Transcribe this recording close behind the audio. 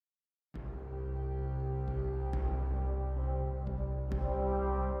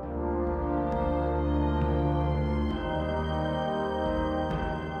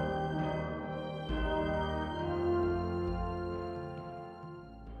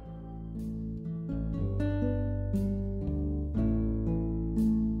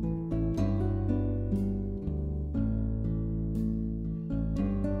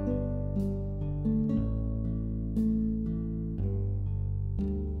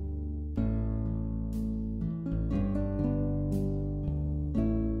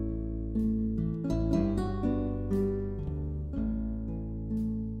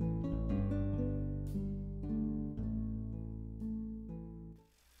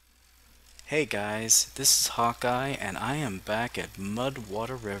Hey guys, this is Hawkeye and I am back at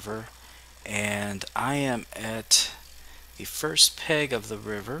Mudwater River and I am at the first peg of the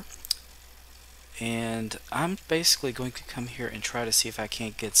river and I'm basically going to come here and try to see if I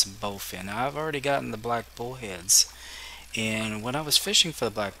can't get some bowfin. Now I've already gotten the black bullheads, and when I was fishing for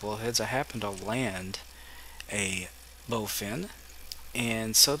the black bullheads I happened to land a bowfin,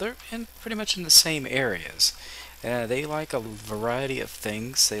 and so they're pretty much in the same areas. They like a variety of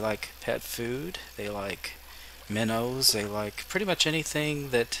things. They like pet food, they like minnows, they like pretty much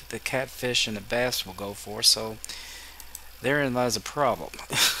anything that the catfish and the bass will go for, so therein lies a problem.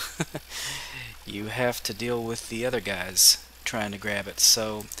 You have to deal with the other guys trying to grab it.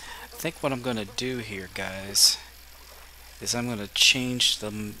 So I think what I'm going to do here, guys, is I'm going to change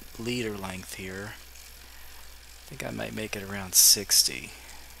the leader length here. I think I might make it around 60.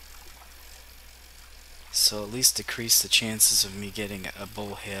 So at least decrease the chances of me getting a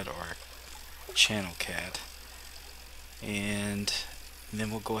bullhead or a channel cat. And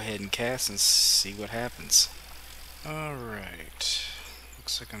then we'll go ahead and cast and see what happens. Alright.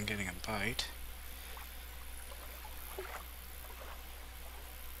 Looks like I'm getting a bite.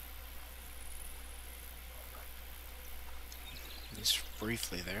 Just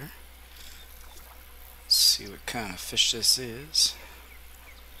briefly there. Let's see what kind of fish this is.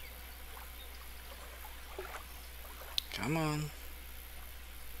 Come on.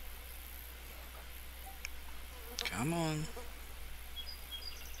 Come on.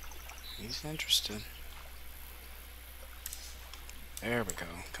 He's interested. There we go.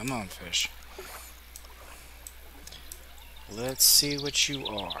 Come on, fish. Let's see what you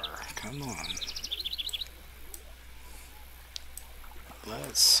are. Come on.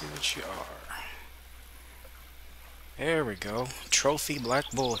 Let's see what you are. There we go. Trophy black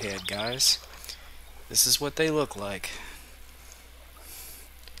bullhead, guys. This is what they look like.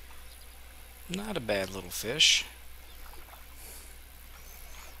 Not a bad little fish.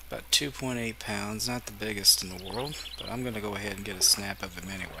 About 2.8 pounds, not the biggest in the world, but I'm going to go ahead and get a snap of him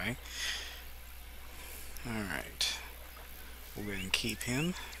anyway. Alright. We'll go ahead and keep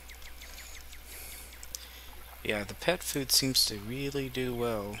him. Yeah, the pet food seems to really do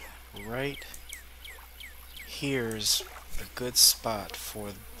well. Right here's a good spot for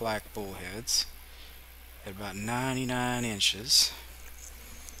the black bullheads at about 99 inches.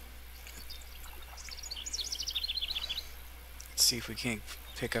 Let's see if we can't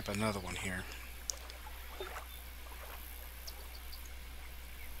pick up another one here.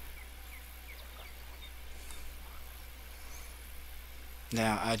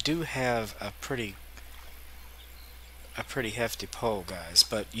 Now I do have a pretty hefty pole, guys,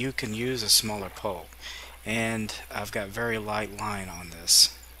 but you can use a smaller pole, and I've got very light line on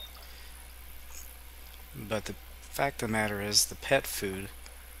this. But the fact of the matter is the pet food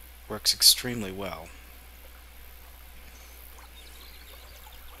works extremely well.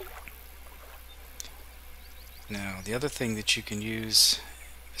 Now the other thing that you can use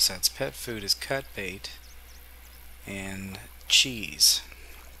besides pet food is cut bait and cheese.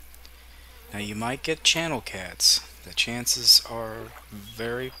 Now you might get channel cats. The chances are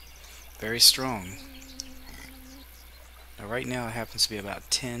very, very strong. Now right now it happens to be about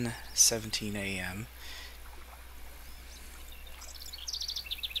 10:17 a.m.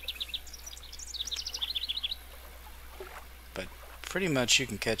 But pretty much you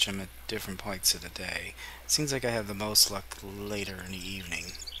can catch them at different points of the day. It seems like I have the most luck later in the evening.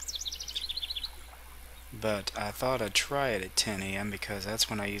 But I thought I'd try it at 10 a.m. because that's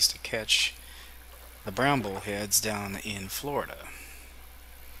when I used to catch the brown bullheads down in Florida.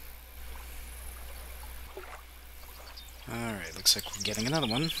 Alright, looks like we're getting another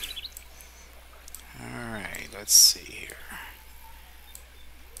one. Alright, let's see here.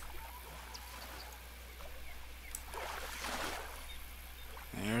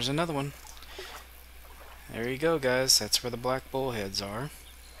 There's another one. There you go, guys. That's where the black bullheads are.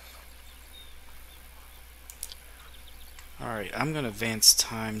 Alright, I'm going to advance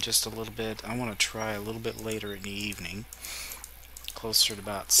time just a little bit. I want to try a little bit later in the evening, closer to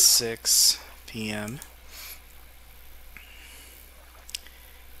about 6 p.m.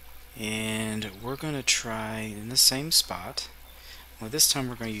 And we're going to try in the same spot. Well, this time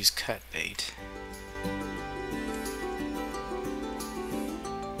we're going to use cut bait.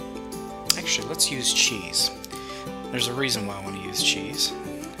 Actually, let's use cheese. There's a reason why I want to use cheese.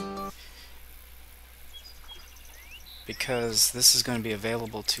 Because this is going to be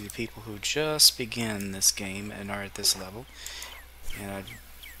available to people who just begin this game and are at this level. And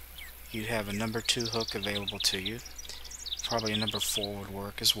you'd have a number 2 hook available to you. Probably a number 4 would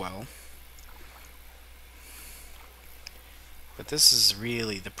work as well. But this is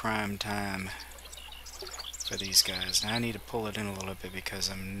really the prime time for these guys. Now I need to pull it in a little bit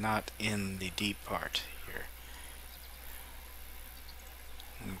because I'm not in the deep part here.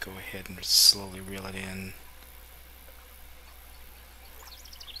 I'm going to go ahead and slowly reel it in.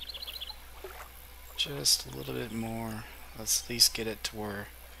 Just a little bit more. Let's at least get it to where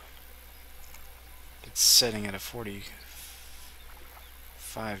it's setting at a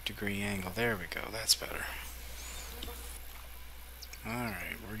 45-degree angle. There we go. That's better.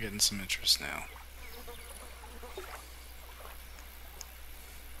 Alright, we're getting some interest now.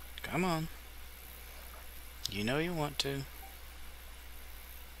 Come on. You know you want to.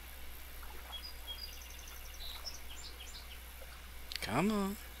 Come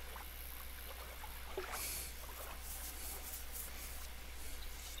on.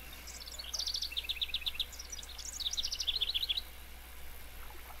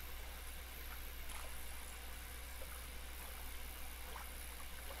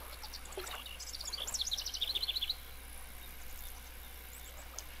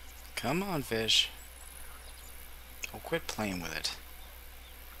 Come on, fish. Oh, quit playing with it.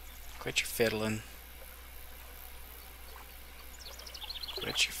 Quit your fiddling.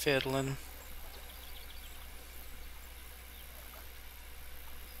 Quit your fiddling.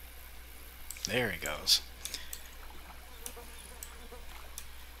 There he goes.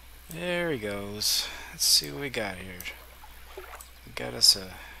 There he goes. Let's see what we got here. We got us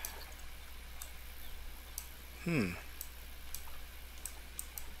a... We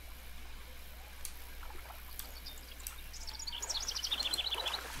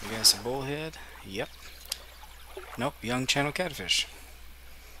got us a bullhead. Yep. Nope, young channel catfish.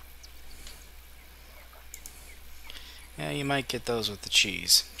 Yeah, you might get those with the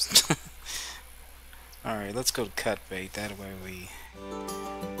cheese. Alright, let's go to cut bait. That way we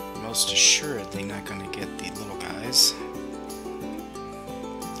most assuredly not going to get the little guys.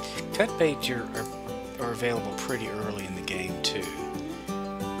 Cut bait are available pretty early in the game too.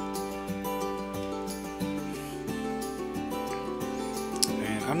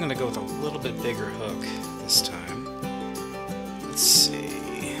 And I'm going to go with a little bit bigger hook this time. Let's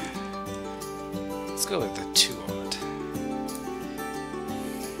see. Let's go with the 2-aught.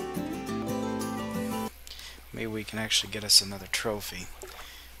 Maybe we can actually get us another trophy.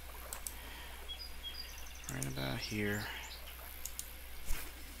 Right about here.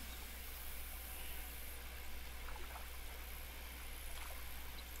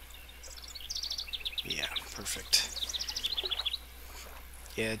 Yeah, perfect.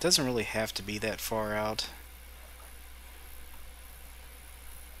 Yeah, it doesn't really have to be that far out.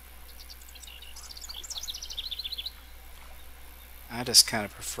 I just kind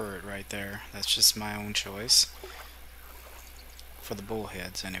of prefer it right there. That's just my own choice. For the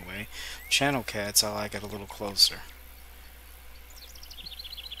bullheads, anyway. Channel cats, I like it a little closer.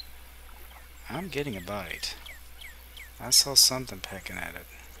 I'm getting a bite. I saw something pecking at it.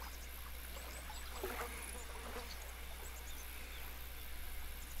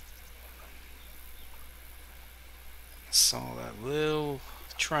 I saw that little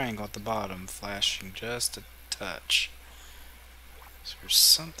triangle at the bottom flashing just a touch. So there's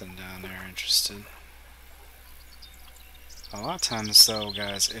something down there interested. A lot of times though,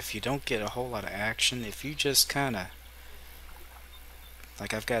 guys, if you don't get a whole lot of action, if you just kinda,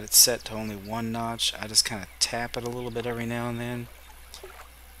 like I've got it set to only 1 notch, I just kinda tap it a little bit every now and then.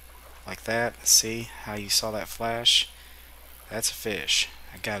 Like that. See how you saw that flash? That's a fish.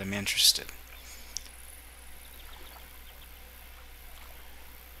 I got him interested.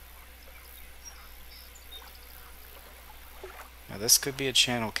 Now this could be a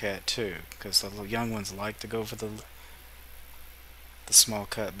channel cat too, because the little young ones like to go for the small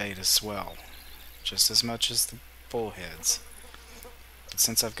cut bait as well, just as much as the bullheads. But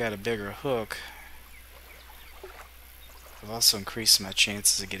since I've got a bigger hook, I've also increased my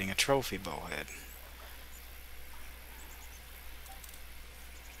chances of getting a trophy bullhead.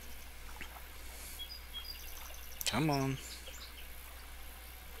 Come on.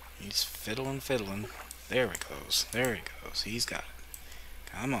 He's fiddling. There he goes. There he goes. He's got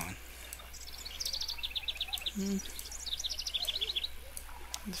it. Come on.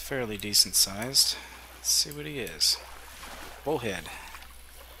 Fairly decent sized. Let's see what he is. Bullhead.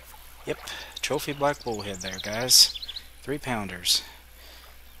 Yep. Trophy black bullhead there, guys. 3-pounders.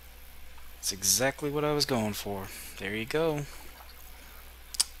 That's exactly what I was going for. There you go.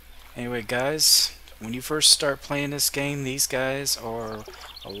 Anyway, guys, when you first start playing this game, these guys are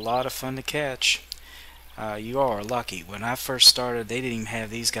a lot of fun to catch. You are lucky. When I first started, they didn't even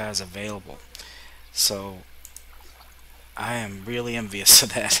have these guys available. So I am really envious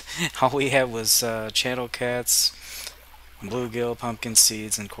of that. All we had was channel cats bluegill, pumpkin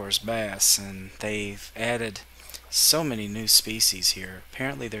seeds, and of course bass. And they've added so many new species here.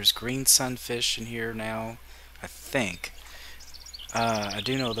 Apparently there's green sunfish in here now, I think. I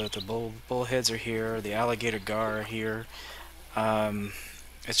do know that the bullheads are here, the alligator gar are here.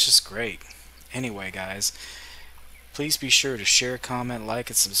 It's just great. Anyway, guys, please be sure to share, comment, like,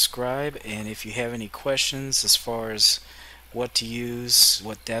 and subscribe. And if you have any questions as far as what to use,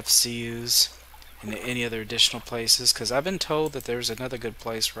 what depths to use, and any other additional places, because I've been told that there's another good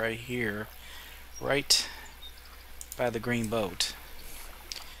place right here, right by the green boat.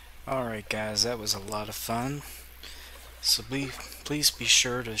 Alright guys, that was a lot of fun. So please be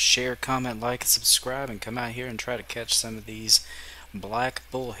sure to share, comment, like, and subscribe, and come out here and try to catch some of these black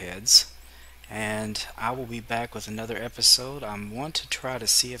bullheads. And I will be back with another episode. I want to try to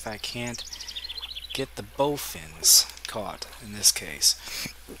see if I can't get the bowfins caught in this case.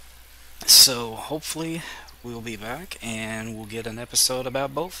 So hopefully we'll be back and we'll get an episode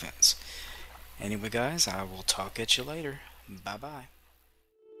about bowfins. Anyway guys, I will talk at you later. Bye bye.